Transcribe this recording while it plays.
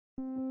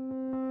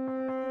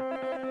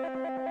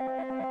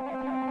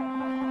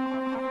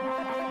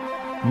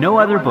No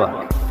other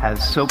book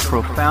has so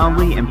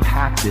profoundly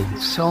impacted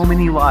so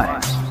many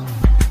lives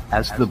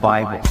as the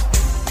Bible.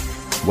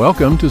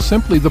 Welcome to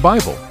Simply the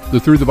Bible, the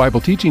Through the Bible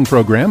teaching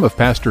program of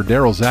Pastor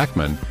Daryl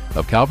Zachman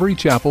of Calvary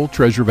Chapel,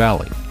 Treasure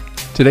Valley.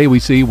 Today we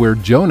see where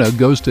Jonah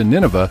goes to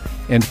Nineveh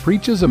and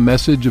preaches a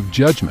message of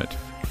judgment.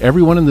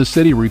 Everyone in the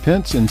city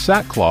repents in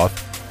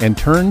sackcloth and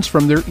turns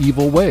from their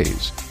evil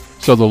ways.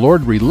 So the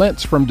Lord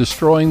relents from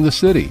destroying the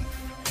city.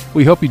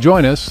 We hope you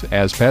join us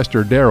as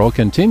Pastor Daryl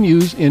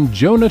continues in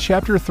Jonah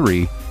chapter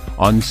 3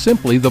 on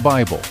Simply the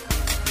Bible.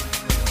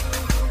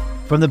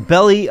 From the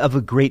belly of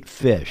a great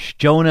fish,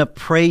 Jonah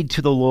prayed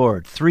to the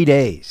Lord 3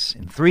 days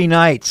and 3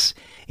 nights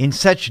in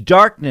such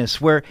darkness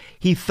where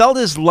he felt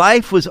his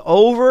life was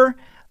over.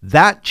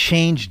 That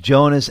changed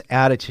Jonah's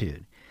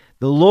attitude.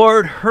 The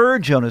Lord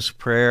heard Jonah's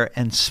prayer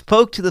and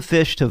spoke to the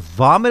fish to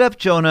vomit up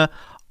Jonah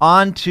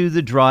onto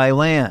the dry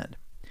land.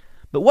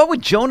 But what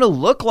would Jonah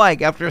look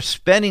like after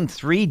spending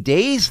 3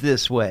 days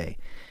this way?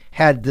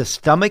 Had the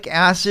stomach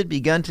acid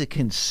begun to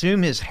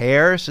consume his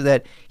hair so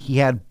that he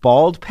had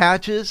bald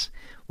patches?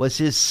 Was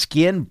his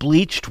skin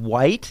bleached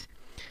white?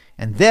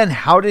 And then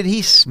how did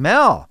he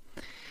smell?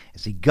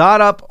 As he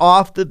got up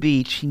off the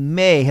beach, he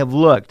may have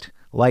looked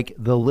like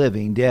the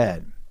living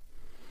dead.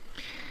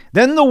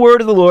 Then the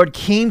word of the Lord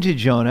came to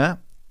Jonah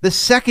the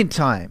second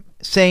time,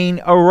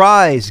 saying,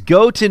 "Arise,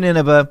 go to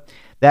Nineveh,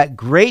 that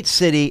great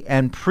city,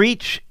 and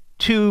preach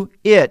to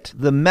it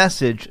the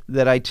message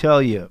that I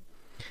tell you."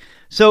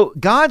 So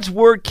God's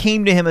word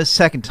came to him a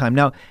second time.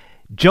 Now,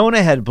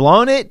 Jonah had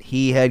blown it.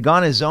 He had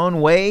gone his own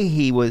way.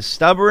 He was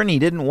stubborn. He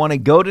didn't want to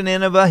go to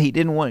Nineveh. He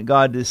didn't want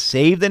God to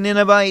save the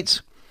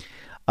Ninevites.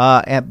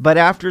 But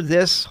after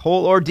this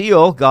whole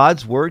ordeal,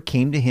 God's word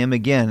came to him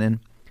again. And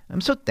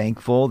I'm so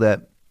thankful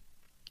that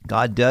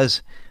God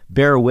does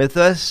bear with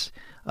us,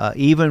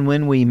 even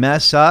when we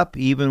mess up,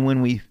 even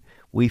when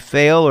we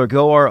fail or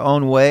go our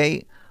own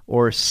way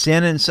or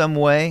sin in some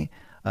way.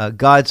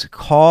 God's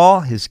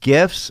call, his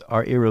gifts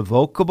are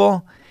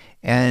irrevocable,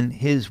 and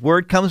his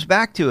word comes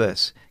back to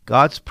us.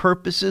 God's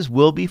purposes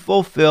will be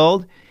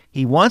fulfilled.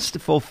 He wants to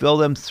fulfill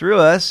them through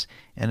us,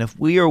 and if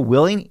we are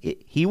willing,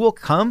 he will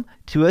come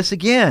to us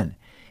again.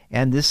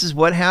 And this is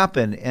what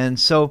happened. And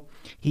so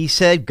he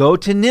said, go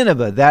to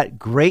Nineveh, that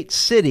great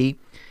city,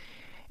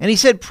 and he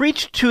said,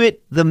 preach to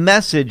it the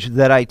message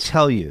that I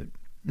tell you.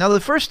 Now, the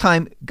first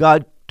time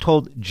God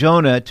told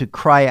Jonah to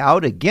cry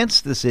out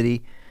against the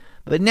city,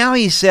 but now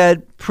he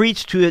said,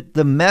 preach to it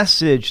the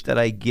message that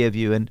I give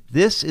you. And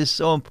this is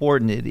so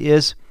important. It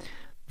is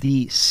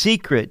the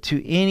secret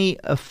to any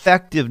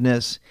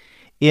effectiveness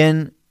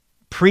in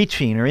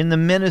preaching or in the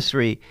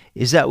ministry,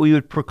 is that we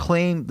would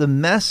proclaim the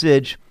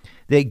message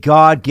that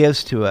God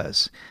gives to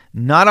us.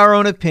 Not our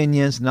own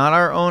opinions, not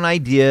our own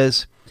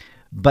ideas,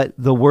 but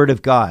the word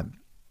of God.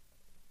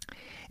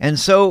 And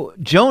so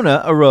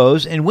Jonah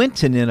arose and went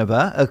to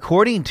Nineveh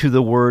according to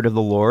the word of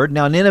the Lord.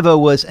 Now Nineveh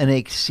was an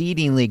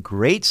exceedingly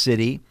great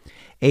city,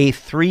 a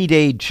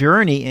 3-day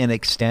journey in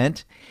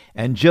extent,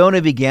 and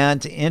Jonah began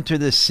to enter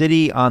the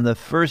city on the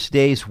first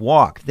day's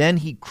walk. Then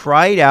he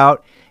cried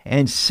out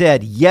and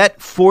said,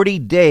 "Yet 40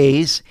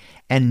 days,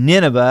 and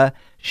Nineveh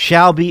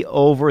shall be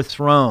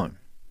overthrown."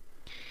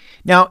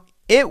 Now,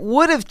 it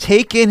would have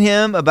taken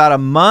him about a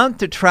month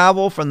to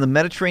travel from the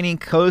Mediterranean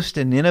coast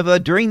to Nineveh.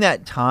 During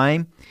that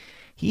time,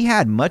 he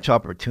had much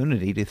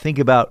opportunity to think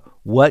about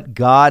what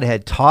God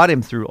had taught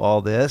him through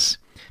all this.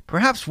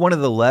 Perhaps one of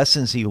the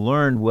lessons he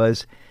learned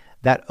was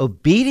that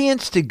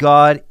obedience to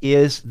God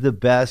is the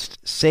best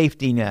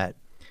safety net.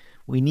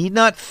 We need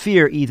not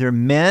fear either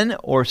men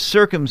or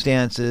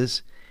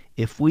circumstances.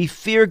 If we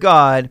fear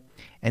God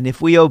and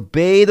if we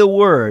obey the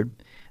word,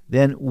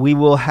 then we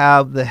will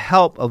have the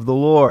help of the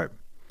Lord.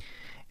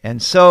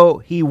 And so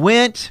he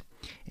went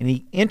and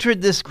he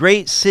entered this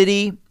great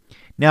city.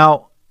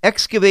 Now,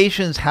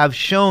 excavations have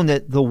shown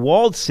that the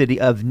walled city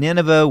of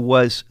Nineveh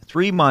was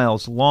 3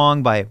 miles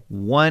long by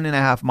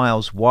 1.5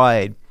 miles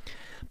wide.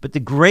 But the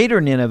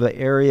greater Nineveh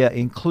area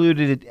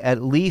included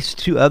at least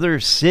 2 other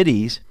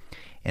cities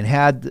and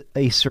had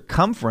a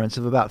circumference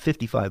of about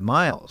 55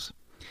 miles.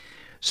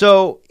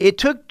 So it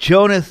took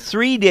Jonah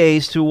 3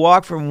 days to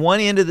walk from one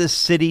end of the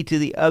city to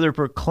the other,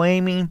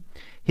 proclaiming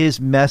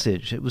his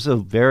message. It was a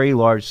very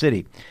large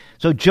city.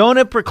 So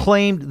Jonah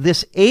proclaimed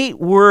this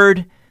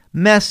 8-word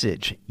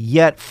message,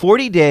 "Yet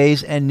 40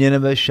 days and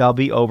Nineveh shall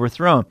be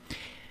overthrown."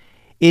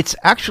 It's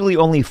actually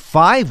only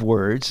 5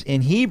 words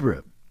in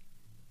Hebrew.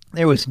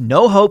 There was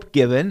no hope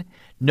given,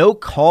 no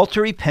call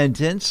to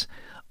repentance,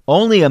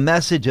 only a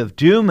message of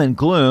doom and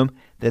gloom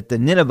that the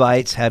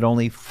Ninevites had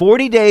only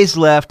 40 days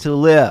left to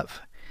live.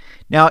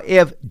 Now,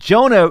 if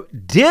Jonah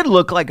did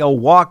look like a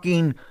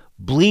walking,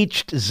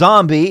 bleached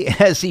zombie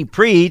as he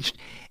preached,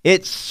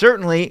 it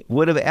certainly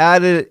would have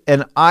added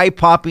an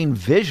eye-popping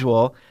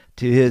visual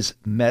to his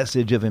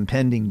message of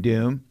impending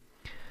doom.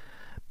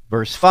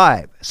 Verse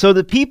 5, "So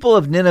the people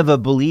of Nineveh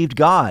believed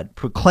God,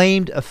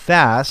 proclaimed a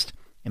fast,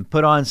 and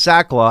put on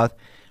sackcloth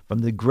from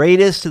the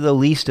greatest to the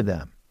least of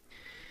them."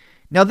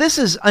 Now, this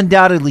is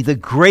undoubtedly the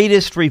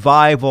greatest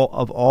revival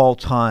of all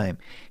time.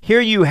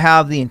 Here you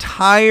have the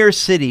entire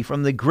city,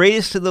 from the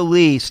greatest to the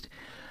least,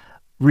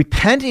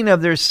 repenting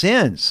of their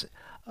sins,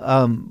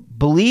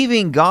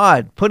 believing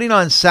God, putting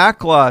on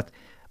sackcloth,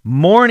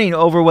 mourning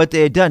over what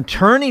they had done,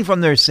 turning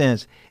from their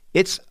sins.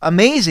 It's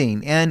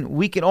amazing, and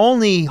we can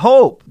only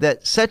hope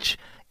that such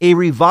a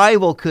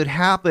revival could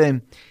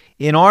happen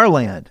in our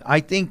land. I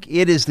think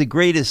it is the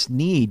greatest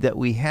need that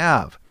we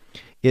have,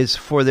 is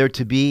for there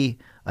to be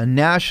a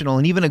national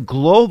and even a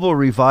global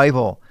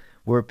revival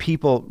where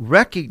people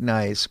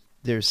recognize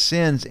their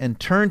sins and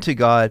turn to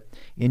God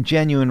in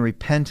genuine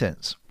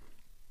repentance.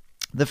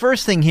 The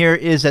first thing here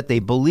is that they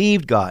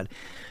believed God.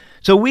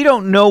 So we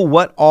don't know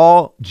what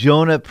all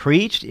Jonah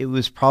preached. It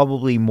was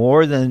probably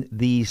more than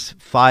these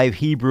 5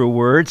 Hebrew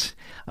words,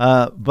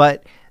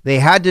 but they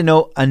had to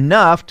know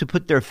enough to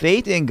put their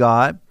faith in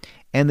God,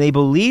 and they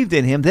believed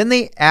in him. Then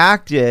they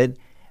acted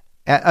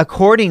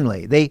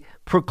accordingly. They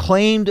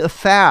proclaimed a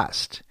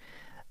fast,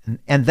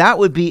 and that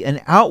would be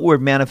an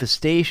outward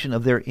manifestation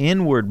of their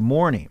inward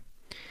mourning.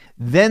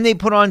 Then they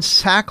put on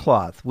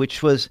sackcloth,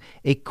 which was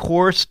a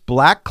coarse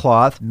black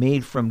cloth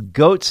made from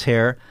goat's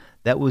hair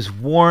that was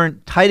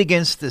worn tight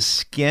against the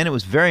skin. It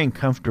was very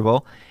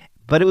uncomfortable,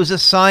 but it was a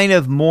sign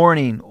of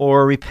mourning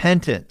or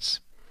repentance.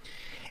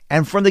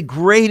 And from the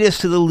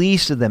greatest to the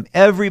least of them,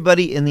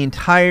 everybody in the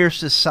entire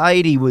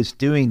society was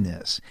doing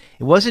this.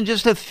 It wasn't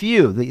just a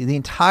few. The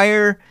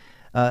entire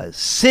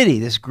city,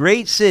 this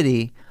great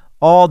city,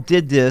 all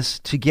did this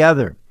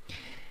together.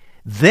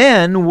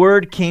 Then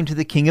word came to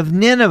the king of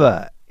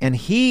Nineveh, and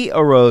he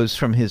arose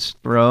from his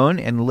throne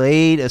and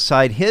laid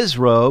aside his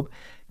robe,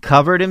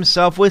 covered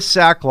himself with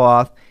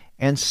sackcloth,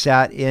 and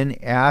sat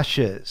in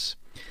ashes.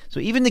 So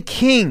even the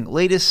king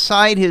laid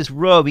aside his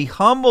robe. He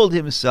humbled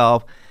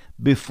himself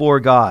before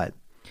God.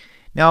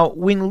 Now,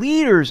 when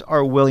leaders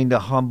are willing to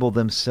humble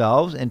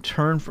themselves and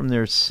turn from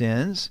their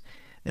sins,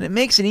 then it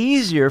makes it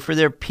easier for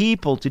their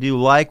people to do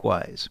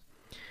likewise.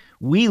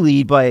 We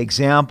lead by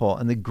example,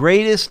 and the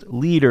greatest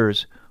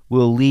leaders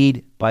will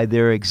lead by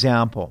their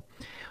example.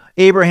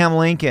 Abraham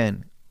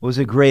Lincoln was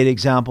a great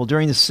example.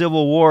 During the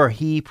Civil War,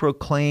 he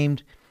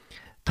proclaimed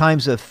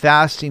times of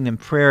fasting and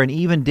prayer and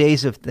even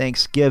days of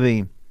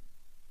thanksgiving,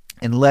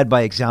 and led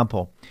by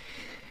example.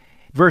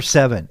 Verse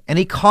 7, and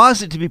he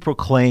caused it to be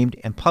proclaimed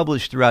and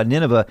published throughout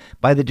Nineveh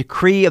by the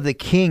decree of the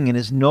king and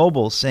his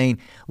nobles, saying,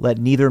 let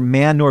neither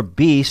man nor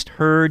beast,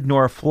 herd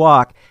nor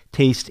flock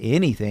taste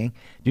anything.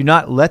 Do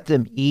not let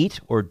them eat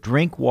or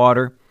drink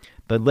water,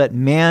 but let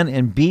man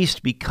and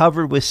beast be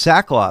covered with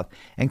sackcloth,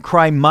 and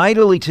cry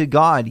mightily to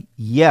God.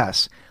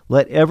 Yes,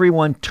 let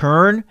everyone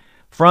turn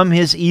from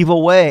his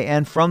evil way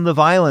and from the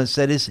violence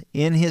that is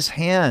in his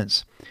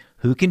hands.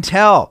 Who can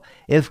tell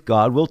if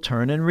God will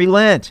turn and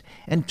relent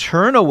and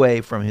turn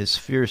away from his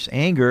fierce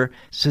anger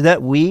so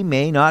that we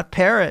may not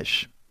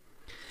perish?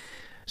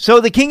 So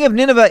the king of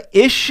Nineveh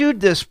issued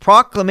this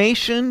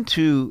proclamation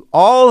to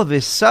all of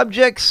his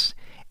subjects,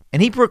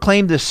 and he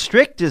proclaimed the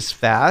strictest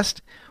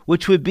fast,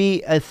 which would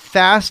be a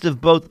fast of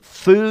both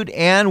food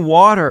and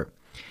water.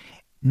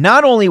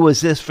 Not only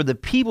was this for the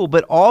people,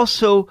 but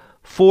also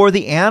for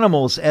the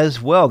animals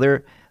as well.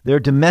 Their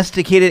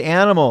domesticated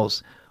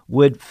animals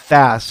would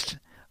fast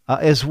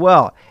as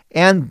well.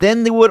 And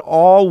then they would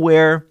all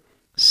wear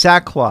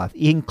sackcloth,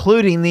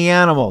 including the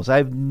animals.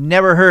 I've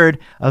never heard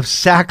of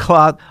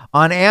sackcloth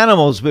on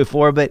animals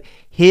before, but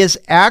his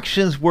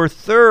actions were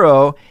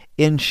thorough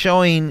in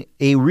showing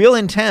a real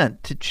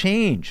intent to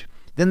change.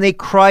 Then they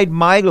cried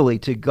mightily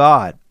to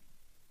God.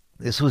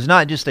 This was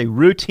not just a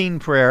routine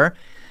prayer.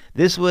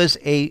 This was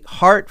a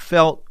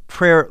heartfelt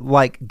prayer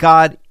like,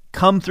 God,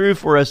 come through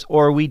for us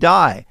or we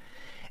die.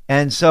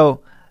 And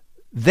so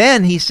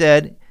then he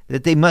said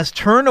that they must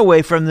turn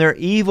away from their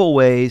evil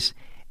ways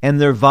and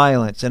their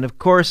violence. And of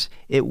course,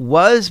 it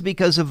was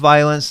because of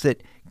violence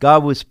that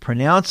God was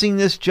pronouncing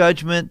this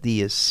judgment.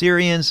 The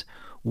Assyrians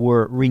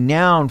were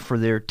renowned for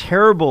their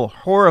terrible,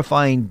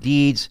 horrifying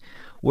deeds,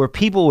 where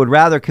people would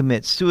rather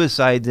commit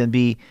suicide than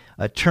be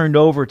turned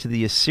over to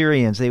the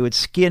Assyrians. They would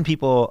skin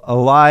people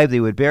alive.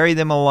 They would bury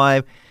them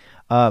alive.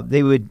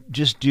 They would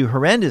just do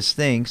horrendous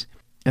things.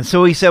 And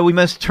so he said, we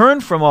must turn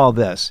from all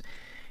this.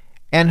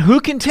 And who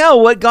can tell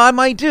what God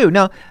might do?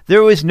 Now,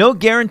 there was no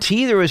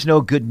guarantee. There was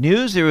no good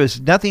news. There was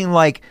nothing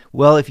like,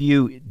 well, if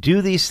you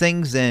do these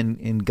things,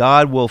 then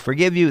God will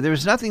forgive you. There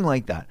was nothing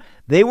like that.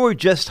 They were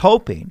just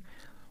hoping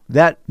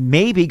that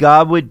maybe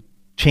God would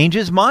change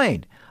his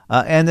mind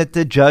and that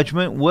the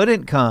judgment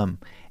wouldn't come.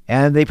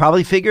 And they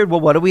probably figured, well,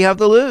 what do we have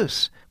to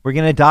lose? We're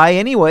going to die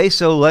anyway,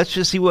 so let's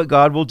just see what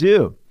God will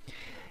do.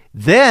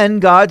 Then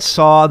God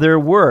saw their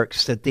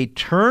works, that they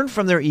turned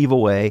from their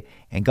evil way,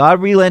 and God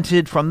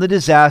relented from the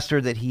disaster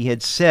that he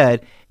had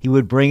said he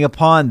would bring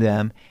upon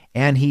them,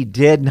 and he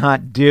did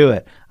not do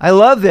it. I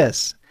love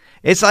this.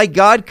 It's like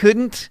God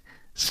couldn't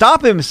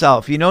stop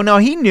himself. Now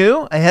he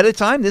knew ahead of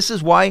time. This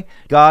is why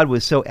God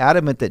was so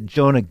adamant that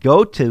Jonah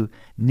go to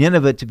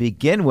Nineveh to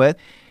begin with.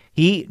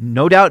 He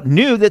no doubt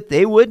knew that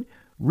they would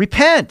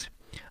repent.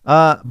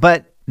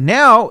 But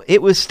now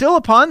it was still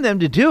upon them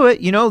to do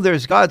it.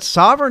 There's God's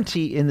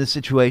sovereignty in the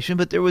situation,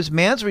 but there was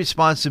man's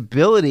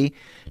responsibility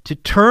to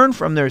turn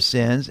from their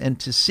sins and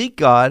to seek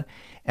God.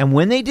 And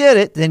when they did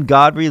it, then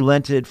God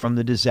relented from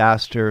the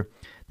disaster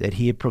that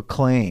he had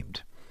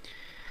proclaimed.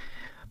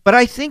 But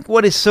I think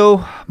what is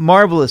so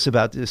marvelous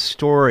about this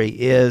story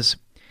is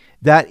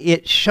that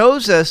it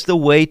shows us the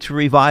way to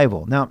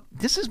revival. Now,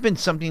 this has been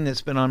something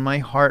that's been on my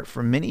heart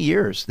for many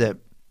years, that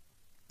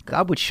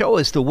God would show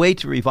us the way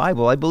to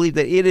revival. I believe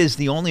that it is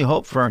the only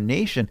hope for our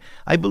nation.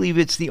 I believe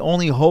it's the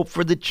only hope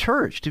for the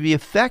church to be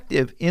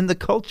effective in the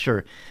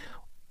culture.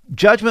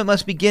 Judgment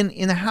must begin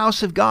in the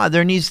house of God.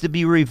 There needs to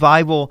be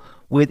revival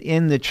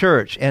within the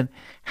church. And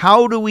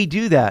how do we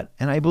do that?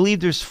 And I believe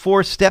there's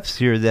 4 steps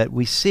here that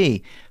we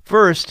see.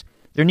 First,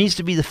 there needs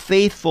to be the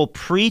faithful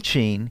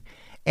preaching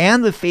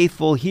and the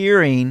faithful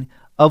hearing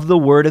of the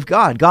Word of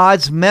God,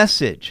 God's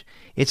message.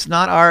 It's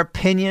not our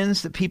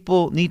opinions that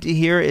people need to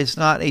hear. It's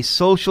not a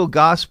social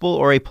gospel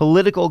or a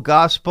political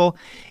gospel.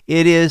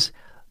 It is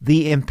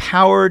the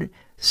empowered,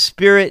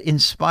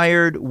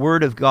 Spirit-inspired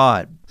Word of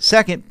God.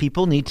 Second,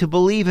 people need to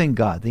believe in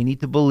God. They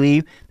need to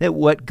believe that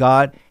what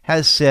God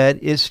has said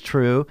is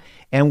true,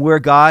 and where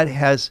God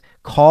has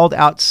called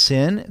out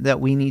sin,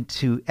 that we need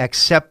to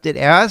accept it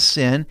as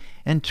sin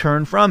and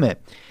turn from it.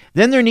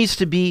 Then there needs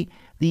to be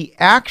the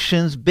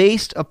actions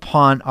based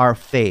upon our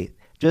faith.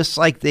 Just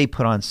like they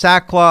put on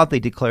sackcloth, they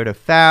declared a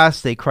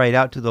fast, they cried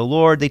out to the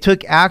Lord, they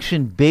took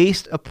action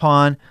based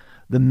upon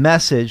the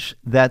message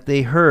that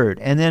they heard.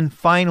 And then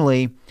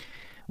finally,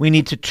 we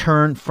need to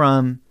turn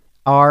from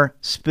our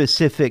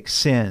specific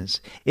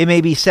sins. It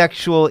may be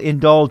sexual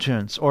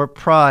indulgence or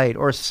pride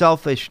or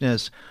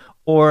selfishness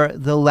or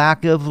the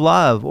lack of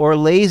love or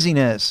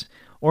laziness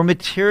or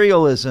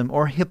materialism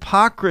or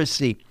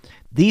hypocrisy.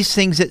 These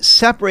things that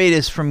separate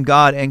us from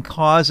God and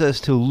cause us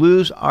to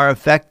lose our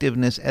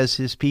effectiveness as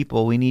His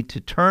people. We need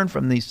to turn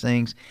from these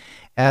things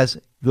as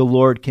the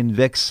Lord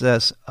convicts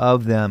us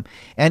of them.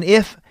 And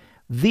if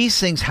these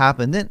things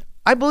happen, then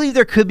I believe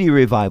there could be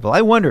revival.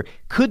 I wonder,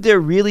 could there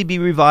really be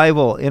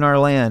revival in our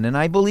land? And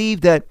I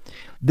believe that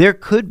there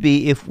could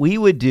be if we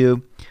would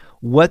do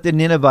what the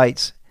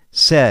Ninevites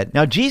said.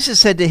 Now, Jesus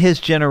said to his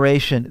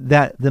generation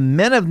that the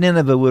men of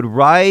Nineveh would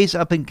rise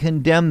up and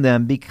condemn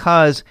them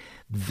because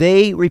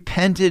they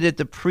repented at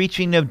the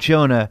preaching of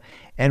Jonah,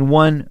 and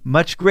one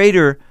much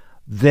greater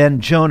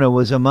than Jonah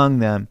was among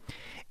them.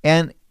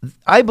 And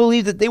I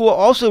believe that they will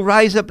also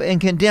rise up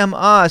and condemn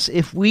us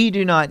if we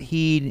do not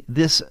heed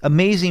this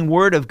amazing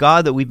word of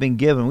God that we've been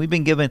given. We've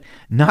been given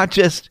not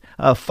just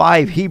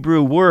 5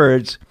 Hebrew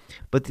words,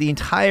 but the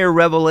entire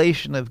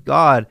revelation of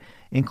God,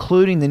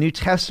 including the New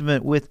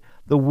Testament with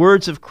the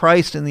words of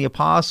Christ and the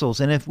apostles.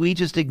 And if we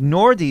just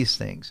ignore these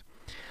things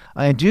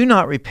and do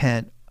not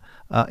repent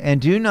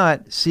and do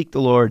not seek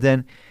the Lord,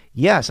 then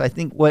yes, I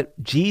think what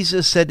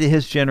Jesus said to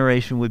his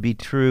generation would be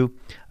true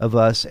of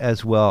us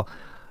as well.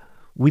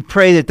 We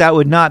pray that that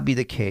would not be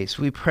the case.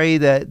 We pray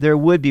that there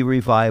would be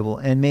revival,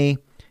 and may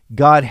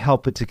God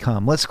help it to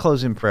come. Let's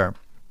close in prayer.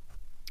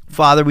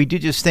 Father, we do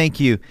just thank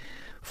you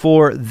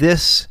for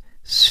this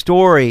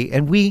story,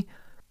 and we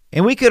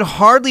could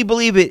hardly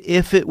believe it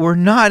if it were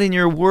not in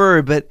your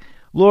word, but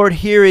Lord,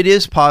 here it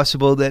is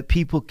possible that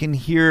people can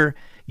hear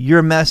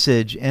your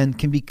message and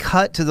can be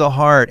cut to the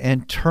heart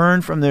and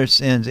turn from their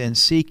sins and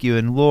seek you.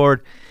 And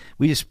Lord,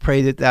 we just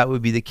pray that that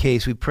would be the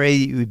case. We pray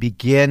that you would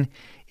begin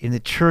in the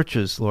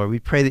churches, Lord. We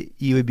pray that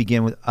you would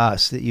begin with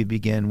us, that you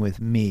begin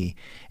with me.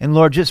 And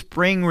Lord, just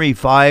bring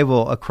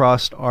revival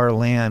across our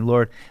land.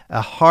 Lord,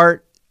 a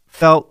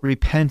heartfelt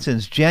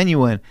repentance,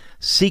 genuine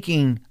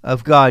seeking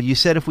of God. You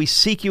said if we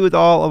seek you with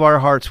all of our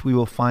hearts, we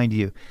will find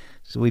you.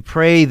 So we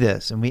pray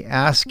this and we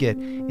ask it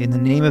in the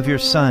name of your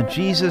Son,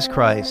 Jesus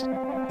Christ.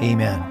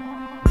 Amen.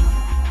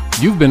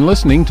 You've been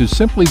listening to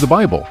Simply the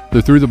Bible,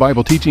 the Through the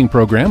Bible teaching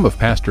program of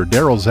Pastor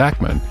Daryl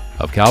Zachman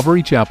of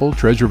Calvary Chapel,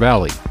 Treasure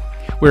Valley.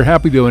 We're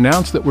happy to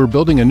announce that we're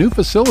building a new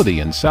facility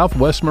in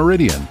Southwest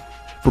Meridian.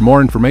 For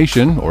more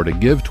information or to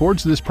give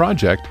towards this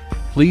project,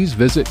 please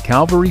visit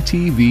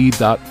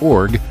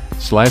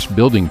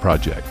calvarytv.org/building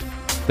project.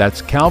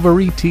 That's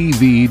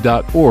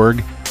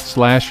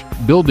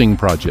calvarytv.org/building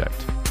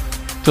project.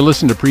 To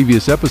listen to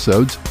previous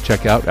episodes,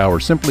 check out our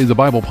Simply the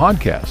Bible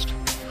podcast.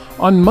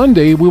 On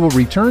Monday, we will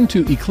return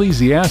to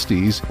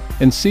Ecclesiastes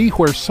and see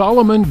where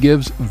Solomon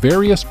gives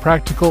various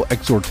practical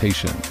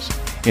exhortations.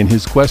 In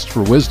his quest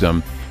for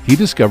wisdom, he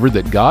discovered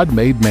that God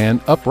made man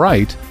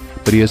upright,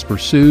 but he has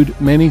pursued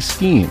many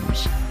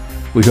schemes.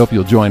 We hope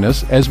you'll join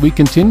us as we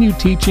continue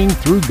teaching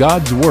through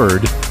God's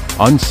Word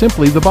on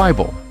Simply the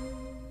Bible.